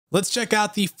Let's check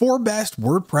out the 4 best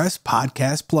WordPress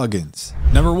podcast plugins.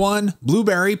 Number 1,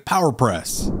 Blueberry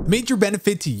PowerPress. The major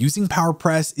benefit to using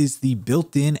PowerPress is the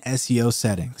built-in SEO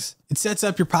settings. It sets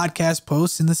up your podcast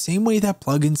posts in the same way that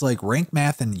plugins like Rank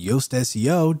Math and Yoast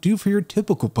SEO do for your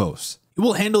typical posts. It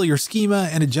will handle your schema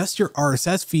and adjust your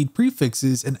RSS feed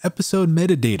prefixes and episode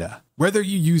metadata. Whether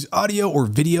you use audio or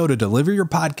video to deliver your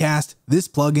podcast, this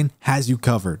plugin has you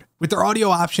covered. With their audio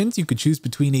options, you could choose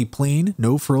between a plain,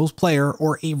 no-frills player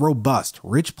or a robust,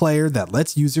 rich player that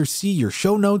lets users see your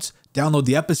show notes, download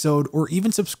the episode, or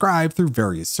even subscribe through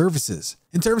various services.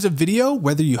 In terms of video,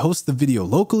 whether you host the video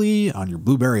locally, on your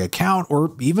Blueberry account,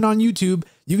 or even on YouTube,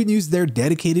 you can use their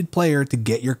dedicated player to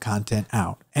get your content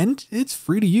out. And it's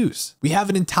free to use. We have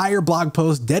an entire blog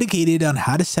post dedicated on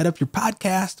how to set up your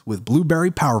podcast with Blueberry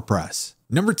PowerPress.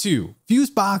 Number 2,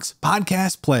 Fusebox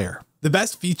Podcast Player. The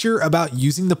best feature about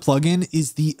using the plugin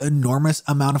is the enormous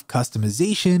amount of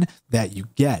customization that you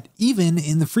get, even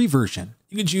in the free version.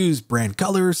 You can choose brand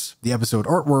colors, the episode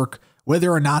artwork,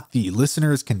 whether or not the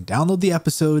listeners can download the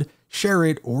episode, share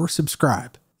it, or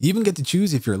subscribe. You even get to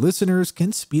choose if your listeners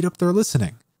can speed up their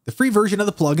listening. The free version of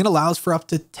the plugin allows for up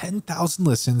to 10,000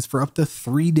 listens for up to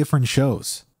 3 different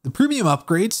shows. The premium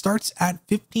upgrade starts at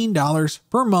 $15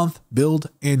 per month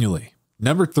billed annually.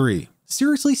 Number 3,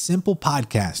 Seriously Simple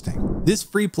Podcasting. This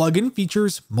free plugin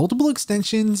features multiple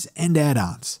extensions and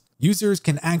add-ons. Users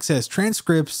can access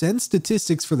transcripts and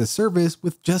statistics for the service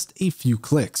with just a few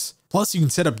clicks. Plus, you can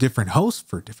set up different hosts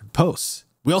for different posts.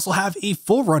 We also have a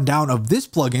full rundown of this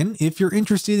plugin if you're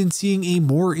interested in seeing a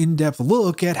more in-depth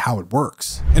look at how it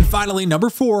works. And finally, number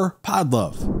 4,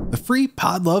 Podlove. The free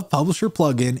Podlove Publisher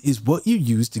plugin is what you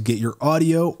use to get your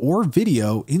audio or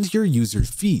video into your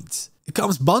users' feeds. It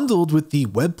comes bundled with the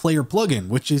Web Player plugin,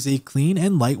 which is a clean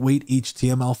and lightweight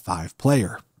HTML5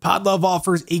 player. Podlove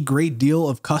offers a great deal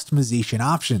of customization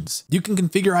options. You can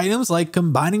configure items like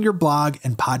combining your blog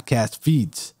and podcast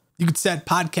feeds. You can set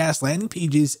podcast landing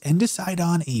pages and decide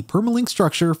on a permalink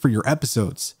structure for your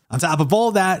episodes. On top of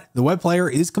all that, the web player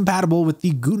is compatible with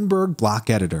the Gutenberg block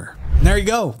editor. And there you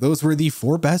go. Those were the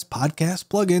 4 best podcast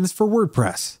plugins for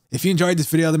WordPress. If you enjoyed this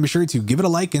video, then be sure to give it a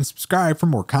like and subscribe for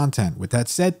more content. With that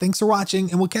said, thanks for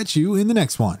watching, and we'll catch you in the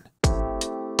next one.